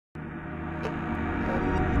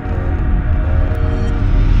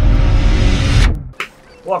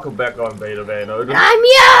Welcome back on Beta Man Odin. I'm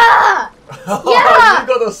yeah! Yeah! You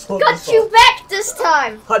got a sword. Got you back this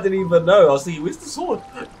time! I didn't even know. I was thinking, where's the sword?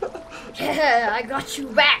 Yeah, I got you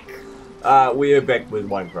back. We are back with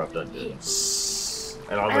Minecraft Dungeons.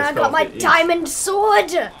 And I got my diamond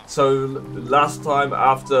sword! So, last time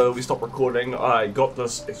after we stopped recording, I got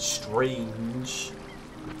this strange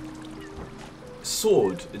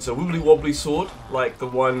sword. It's a wibbly wobbly sword, like the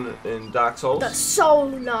one in Dark Souls. The soul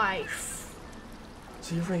knife.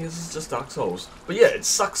 So you think this is just Dark Souls? But yeah, it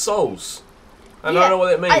sucks souls. And Yeah, I don't know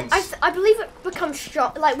what that means. I believe it becomes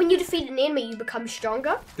strong. Like when you defeat an enemy, you become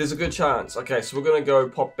stronger. There's a good chance. Okay, so we're gonna go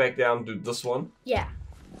pop back down and do this one. Yeah.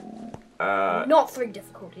 Not free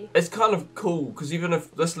difficulty. It's kind of cool because even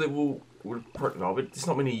if this level would no, but there's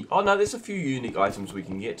not many. Oh no, there's a few unique items we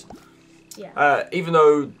can get. Yeah. Even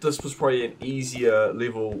though this was probably an easier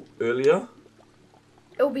level earlier.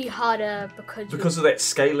 It'll be harder because of that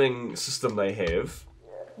scaling system they have.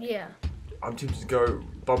 Yeah. I'm tempted to go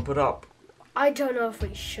bump it up. I don't know if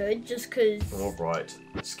we should, just because... Alright,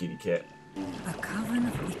 skitty cat. A coven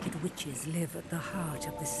of wicked witches live at the heart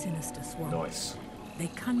of the sinister swamp. Nice. They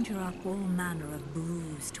conjure up all manner of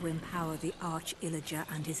brews to empower the Arch-Illager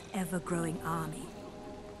and his ever-growing army.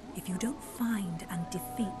 If you don't find and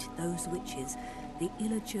defeat those witches, the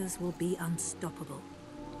Illagers will be unstoppable.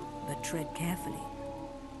 But tread carefully.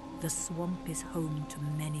 The swamp is home to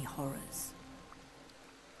many horrors.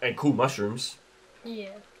 And cool mushrooms.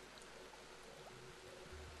 Yeah.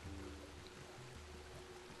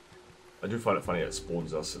 I do find it funny that it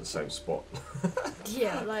spawns us in the same spot.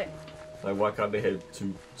 Yeah, like why can't they have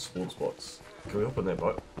two spawn spots? Can we hop in that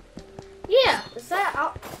boat? yeah, is that...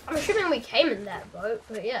 I'm assuming we came in that boat,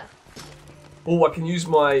 but yeah. Oh, I can use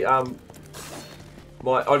my,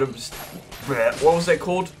 my items... What was that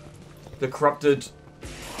called? The corrupted...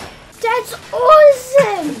 That's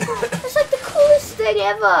awesome! That's like the coolest thing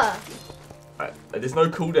ever! There's no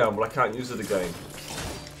cooldown, but I can't use it again.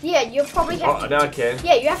 Yeah, you'll probably have to... now I can.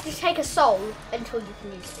 Yeah, you have to take a soul until you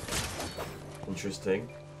can use it.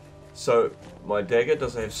 Interesting. So, my dagger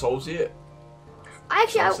doesn't have souls yet.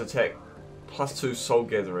 Actually, So attack +2 soul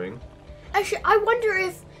gathering. Actually, I wonder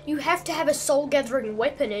if you have to have a soul gathering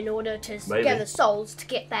weapon in order to gather souls to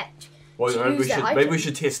get that. Well, maybe we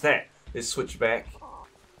should test that. Let's switch back.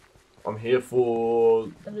 I'm here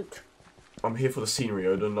for The loot. I'm here for the scenery,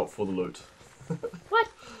 Odin, not for the loot. What?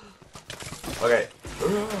 Okay.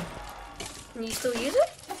 Can you still use it?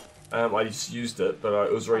 I just used it, but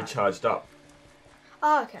it was already charged up.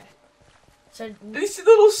 Oh, okay. So. Did you see the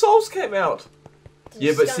little souls came out?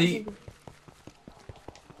 Yeah, but see.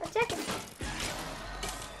 Attack it.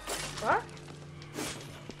 What?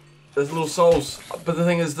 There's little souls, but the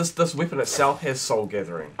thing is, this weapon itself has soul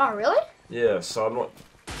gathering. Oh, really? Yeah, so I'm not.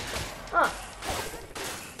 Oh.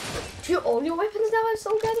 Do all your weapons now have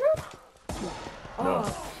soul gathering? No.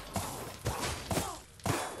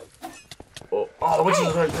 Oh. Oh, the witches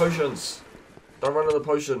don't have potions. Don't run into the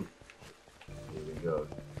potion. Here we go.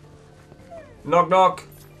 Knock, knock.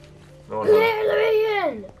 No, no. Let me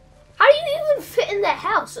in. How do you even fit in that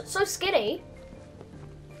house? It's so skinny.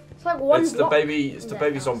 It's like one. It's the baby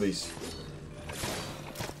house. zombies.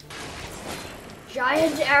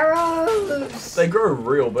 Giant arrows. They grow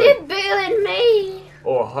real big. They're bigger than me.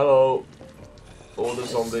 Oh, hello. All the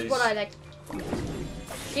zombies. What I like.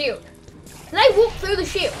 Shield. Can I walk through the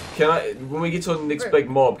shield? Can I, when we get to the next big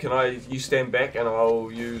mob, you stand back and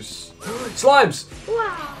I'll use slimes.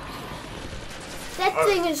 Wow. That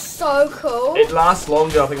thing is so cool. It lasts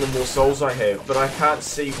longer, I think, the more souls I have, but I can't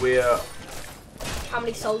see where. How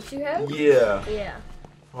many souls you have? Yeah. Yeah.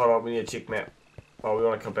 Hold on, we need a check map. Oh, we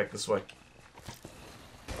want to come back this way.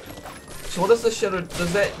 So what does the shadow,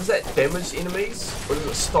 does that damage enemies? Or does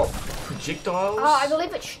it stop projectiles? Oh, I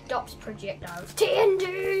believe it stops projectiles.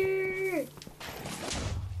 TNT!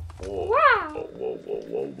 Whoa. Wow.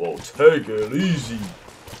 Whoa. Take it easy.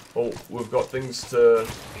 Oh, we've got things to...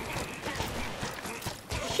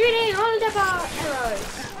 Shooting all the arrows.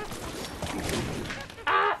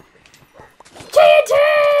 TNT!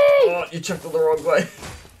 Oh, you chucked it the wrong way.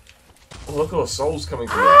 Oh, look at the souls coming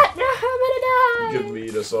through. No, I'm gonna die. Give me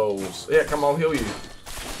the souls. Yeah, come on, I'll heal you.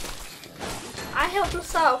 I helped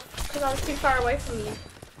myself because I was too far away from you.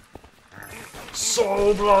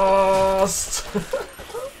 Soul blast!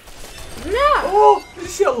 No! Oh, did you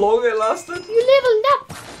see how long that lasted? You leveled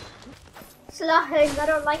up! Slugging, I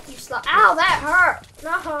don't like you slug. Ow, that hurt!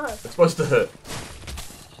 No. It's supposed to hurt.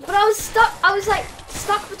 But I was stuck, like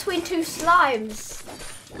stuck between two slimes.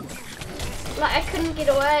 Like I couldn't get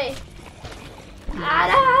away. I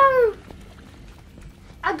know!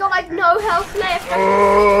 I got like no health left.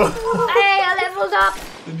 Hey, I leveled up!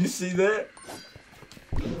 Did you see that?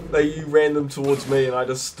 You ran them towards me and I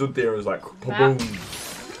just stood there and was like, boom.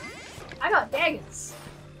 I got daggers.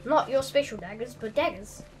 Not your special daggers, but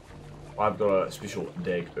daggers. I've got a special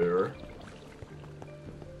dagger.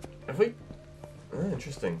 Have we?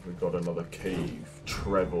 Interesting. We've got another cave.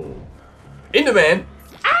 Travel. Enderman!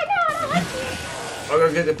 I know! I'm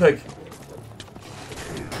gonna get the pig.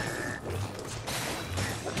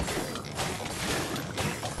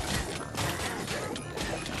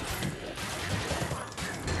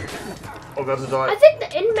 I'm about to die. I think the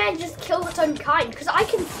Enderman just killed its own kind, because I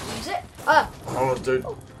can use it. Oh, dude.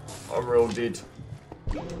 I'm real dead.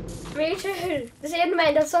 Me too. This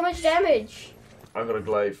Enderman does so much damage. I got a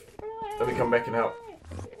glaive. Let me come back and help.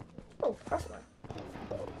 Oh, press one.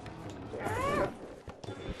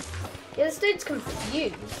 Yeah, this dude's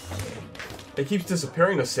confused. He keeps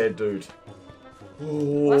disappearing, a sad dude.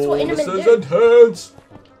 Oh, That's what this Endermen is do. intense.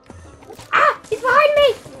 Ah! He's behind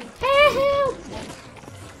me! Help!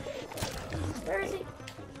 Where is he?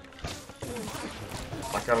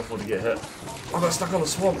 I can't afford to get hit. I got stuck on the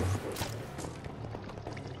swamp.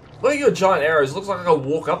 Look at your giant arrows. It looks like I can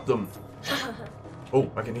walk up them.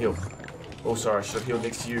 Oh, I can heal. Oh, sorry. I should have healed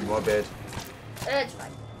next to you. My bad. It's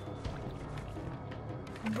fine.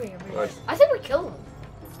 Right. I think we killed him.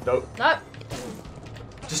 Nope. No.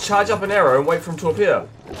 Just charge up an arrow and wait for him to appear.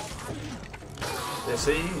 Yeah,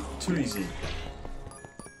 see? Too easy.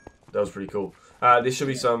 That was pretty cool. There should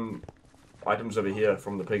be some items over here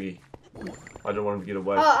from the piggy. I don't want him to get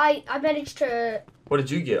away. Oh, I managed to... What did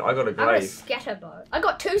you get? I got a I got a glaive. scatter bow. I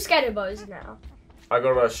got 2 scatter bows now. I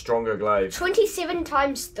got a stronger glaive. 27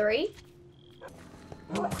 times 3.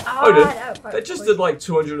 Oh, dude. That just did like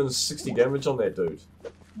 260 damage on that dude.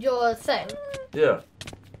 Your thing. Yeah.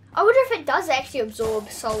 I wonder if it does actually absorb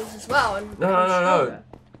souls as well. And No.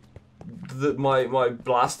 My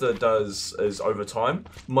blaster is over time.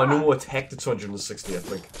 My normal attack to 260, I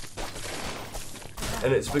think.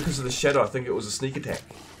 And it's because of the shadow. I think it was a sneak attack.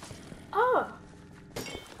 Oh.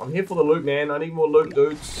 I'm here for the loot, man. I need more loot,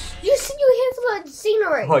 dudes. You said you were here for the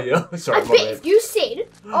scenery. Oh, yeah? Sorry, I my bet bad. if you said,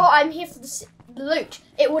 oh, I'm here for the loot,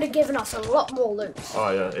 it would have given us a lot more loot.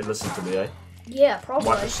 Oh, yeah. It listened to me, eh? Yeah, probably.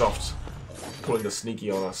 Microsoft pulling the sneaky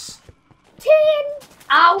on us. 10!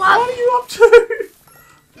 Oh, What are you up to?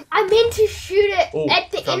 I meant to shoot it Ooh, at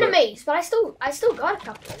the found it. enemies, but I still got a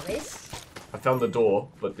couple of enemies. I found the door,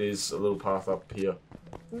 but there's a little path up here.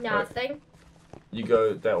 Nothing. You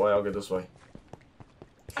go that way, I'll go this way.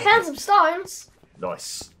 I found some stones.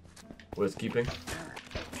 Nice. Worth keeping.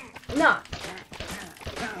 No.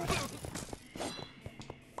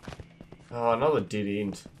 Oh, another dead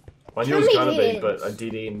end. I knew Too it was many gonna dead be, but a ends.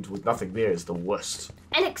 dead end with nothing there is the worst.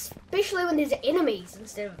 And especially when there's enemies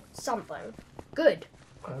instead of something. Good.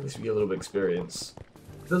 At least we get a little bit of experience.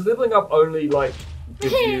 Does leveling up only like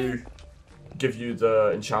give you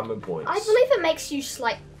the enchantment points? I believe it makes you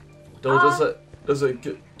like. Does it?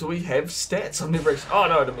 Do we have stats? I've never actually. Oh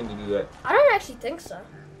no, I didn't mean to do that. I don't actually think so.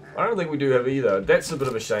 I don't think we do have either. That's a bit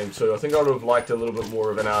of a shame too. I think I would have liked a little bit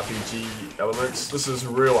more of an RPG elements. This is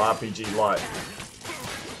real RPG light.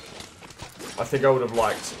 I think I would have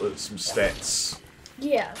liked some stats.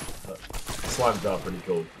 Yeah. Slimes are pretty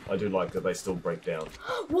cool. I do like that they still break down.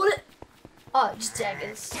 What? Oh, just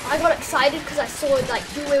daggers. I got excited because I saw like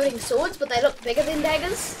dual wielding swords, but they look bigger than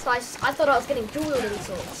daggers. So I thought I was getting dual wielding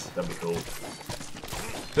swords. That'd be cool.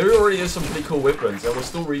 There already is some pretty cool weapons, and we're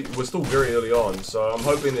still very early on. So I'm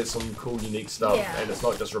hoping there's some cool, unique stuff, Yeah. and it's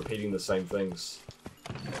not just repeating the same things.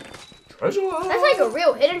 Treasure! That's like a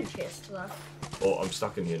real hidden chest, though. Oh, I'm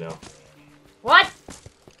stuck in here now. What?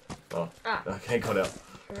 Oh, Ah. okay, got out.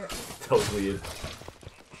 That was weird.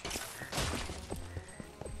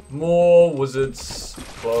 More wizards,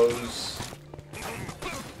 clothes.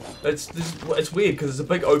 It's weird because it's a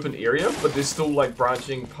big open area, but there's still like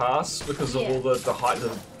branching paths because of Yeah. all the height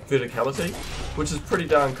and verticality, which is pretty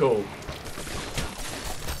darn cool.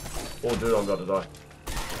 Oh, dude, I'm about to die.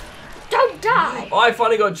 Don't die! I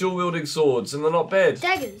finally got dual wielding swords, and they're not bad.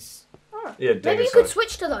 Daggers. Oh. Yeah, Maybe daggers. you could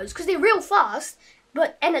switch to those because they're real fast,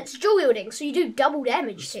 and it's dual wielding, so you do double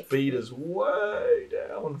damage. Speed is way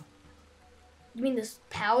down. You mean the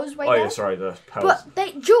power's way Oh down? yeah, sorry, the powers. But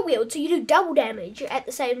they dual wield, so you do double damage at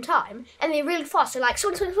the same time, and they're really fast. They're like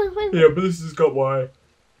swing, swing, swing, swing. Yeah, but this has got my.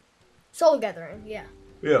 Soul gathering, yeah.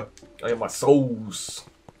 Yeah, I got my souls.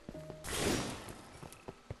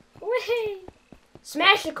 Whee!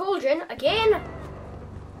 Smash the cauldron again.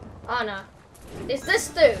 Oh no, it's this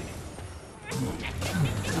dude.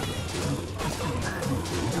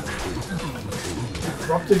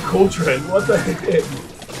 Corrupted cauldron. What the heck?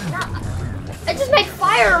 I just made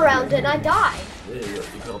fire around it and I died. Yeah, you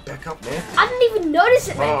gotta back up, man. I didn't even notice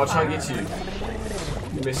it. Oh, made I'll try and fire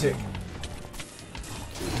get you. Give me a sec.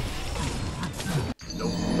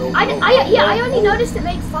 I only noticed it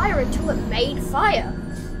made fire until it made fire.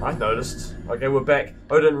 I noticed. Okay, we're back.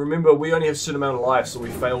 Odin, remember, we only have a certain amount of life, so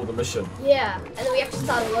we failed the mission. Yeah, and then we have to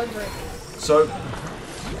start all over again. So,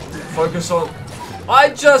 focus on... I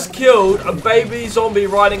just killed a baby zombie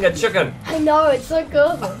riding a chicken. I know, it's so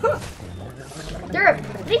cool.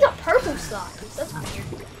 These are purple slimes. That's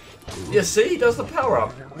weird. Yeah, see? He does the power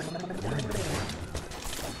up.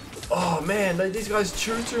 Oh, man, these guys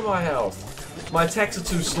chew through my health. My attacks are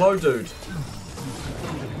too slow, dude.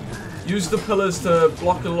 Use the pillars to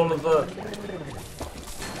block a lot of the...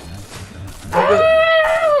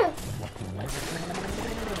 Ah!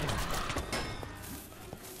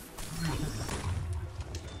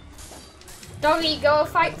 Doggy, go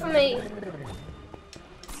fight for me.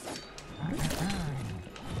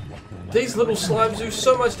 These little slimes do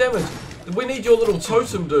so much damage. We need your little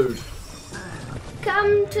totem, dude.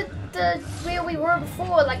 Come to where we were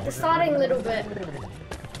before, like the starting little bit.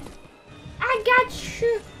 I got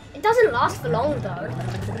you. It doesn't last for long though.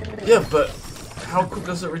 Yeah, but how quick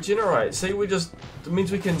does it regenerate? See, it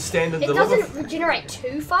means we can stand and deliver. It doesn't regenerate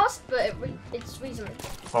too fast, but it's reasonable.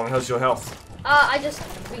 Oh, how's your health? I just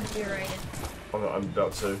regenerated. I'm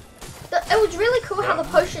about to. It was really cool how the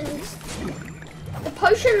potions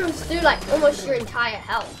do like almost your entire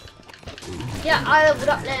health. Yeah, I leveled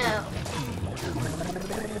up now.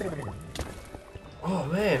 Oh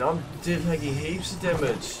man, I'm taking heaps of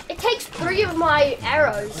damage. It takes 3 of my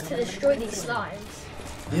arrows to destroy these slimes.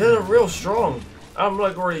 Yeah, they're real strong. I'm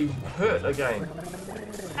like already hurt again.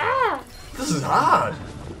 Ah! This is hard.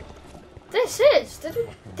 This is. Did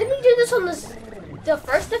we do this on the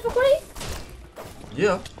first difficulty?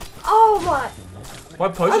 Yeah. Oh my! My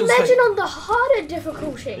potions Imagine on the harder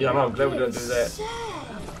difficulty. Yeah, no, I'm glad we don't do that. Sad.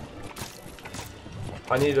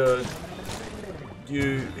 I need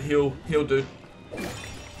you heal, dude.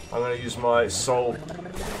 I'm gonna use my soul.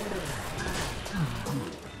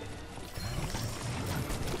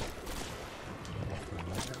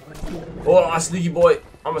 Oh, a sneaky boy.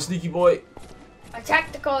 I'm a sneaky boy.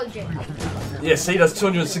 Attack the cauldron. Yeah, see, that's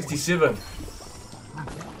 267.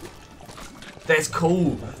 That's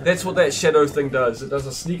cool. That's what that shadow thing does. It does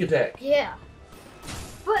a sneak attack. Yeah.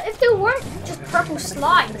 But if there weren't just purple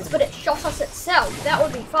slimes, but it shot us itself, that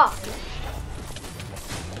would be fun.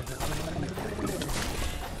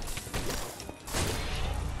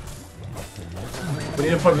 We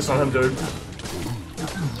need to focus on him, dude.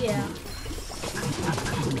 Yeah.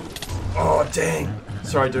 Oh, dang.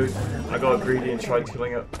 Sorry, dude. I got greedy and tried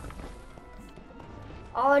killing it.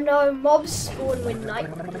 Oh no, mobs spawn when night.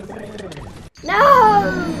 No!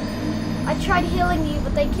 I tried healing you,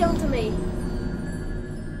 but they killed me.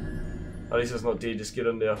 At least it's not dead, just get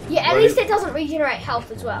in there. Yeah, at least it doesn't regenerate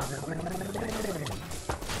health as well.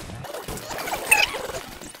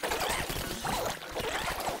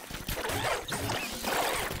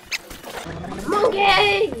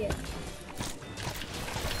 Monkey!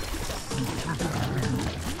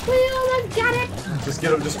 We almost got it! Just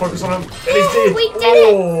get him, just focus on him. And he's Yeah, dead! we did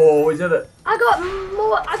it! Oh, we did it! I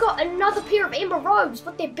got another pair of ember robes,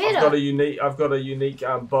 but they're better. I've got a unique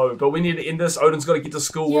bow, but we need to end this. Odin's got to get to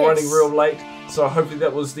school. Yes. We're running real late, so hopefully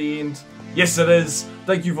that was the end. Yes, it is.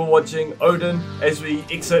 Thank you for watching. Odin, as we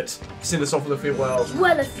exit, send us off with a farewell.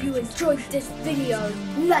 Well, if you enjoyed this video,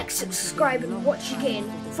 like, subscribe, and watch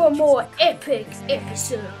again for more epic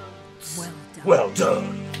episodes. Well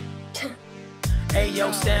done. Hey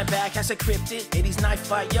yo, stand back, I scripted 80s knife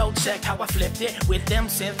fight, yo, check how I flipped it. With them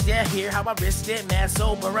synths, yeah, hear how I risked it. Mad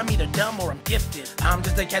sober, I'm either dumb or I'm gifted. I'm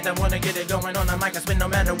just a cat that wanna get it going on the mic. I spin no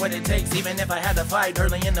matter what it takes, even if I had to fight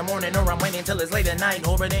early in the morning or I'm waiting till it's late at night.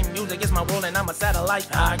 Orbiting music is my world and I'm a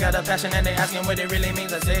satellite. I got a passion and they asking what it really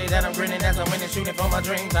means. I say that I'm grinning as I'm winning, shooting for my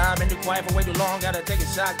dreams. I've been too quiet for way too long, gotta take a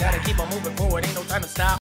shot, gotta keep on moving forward, ain't no time to stop.